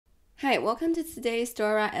Hi, welcome to today's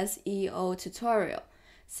Dora SEO tutorial.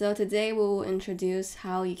 So today we will introduce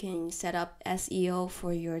how you can set up SEO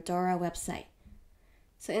for your Dora website.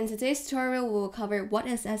 So in today's tutorial, we will cover what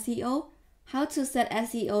is SEO, how to set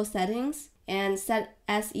SEO settings, and set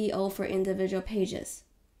SEO for individual pages.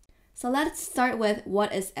 So let's start with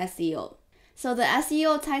what is SEO. So the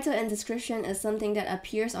SEO title and description is something that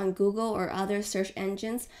appears on Google or other search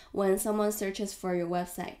engines when someone searches for your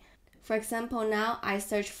website. For example, now I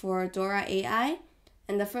search for Dora AI,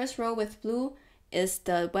 and the first row with blue is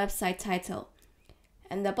the website title,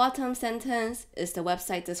 and the bottom sentence is the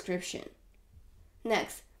website description.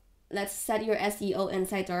 Next, let's set your SEO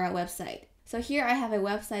inside Dora website. So here I have a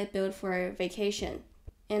website built for vacation,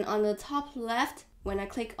 and on the top left, when I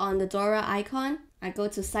click on the Dora icon, I go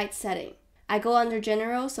to Site Setting. I go under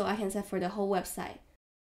General so I can set for the whole website.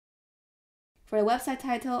 For the website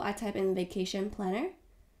title, I type in Vacation Planner,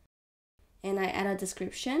 and I add a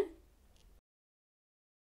description.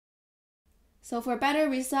 So for better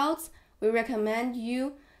results, we recommend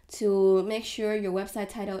you to make sure your website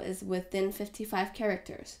title is within 55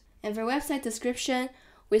 characters. And for website description,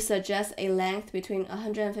 we suggest a length between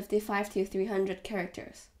 155 to 300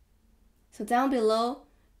 characters. So down below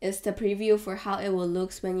is the preview for how it will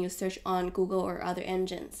look when you search on Google or other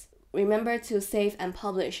engines. Remember to save and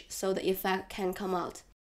publish so the effect can come out.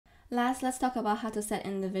 Last, let's talk about how to set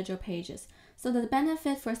individual pages. So the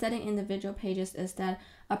benefit for setting individual pages is that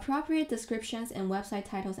appropriate descriptions and website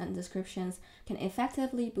titles and descriptions can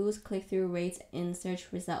effectively boost click-through rates in search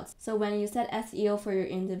results. So when you set SEO for your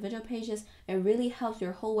individual pages, it really helps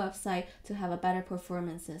your whole website to have a better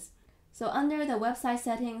performances. So under the website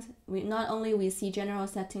settings, not only we see general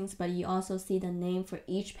settings, but you also see the name for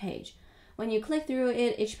each page. When you click through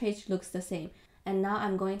it, each page looks the same. And now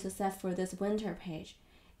I'm going to set for this winter page.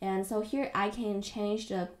 And so here I can change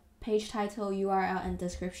the page title, URL, and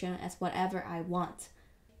description as whatever I want.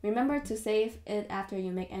 Remember to save it after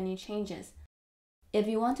you make any changes. If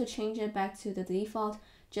you want to change it back to the default,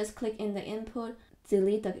 just click in the input,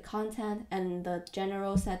 delete the content, and the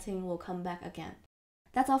general setting will come back again.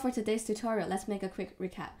 That's all for today's tutorial. Let's make a quick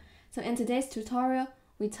recap. So in today's tutorial,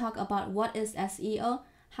 we talk about what is SEO,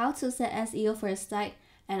 how to set SEO for a site,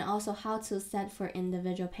 and also how to set for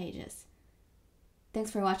individual pages. Thanks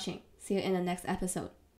for watching. See you in the next episode.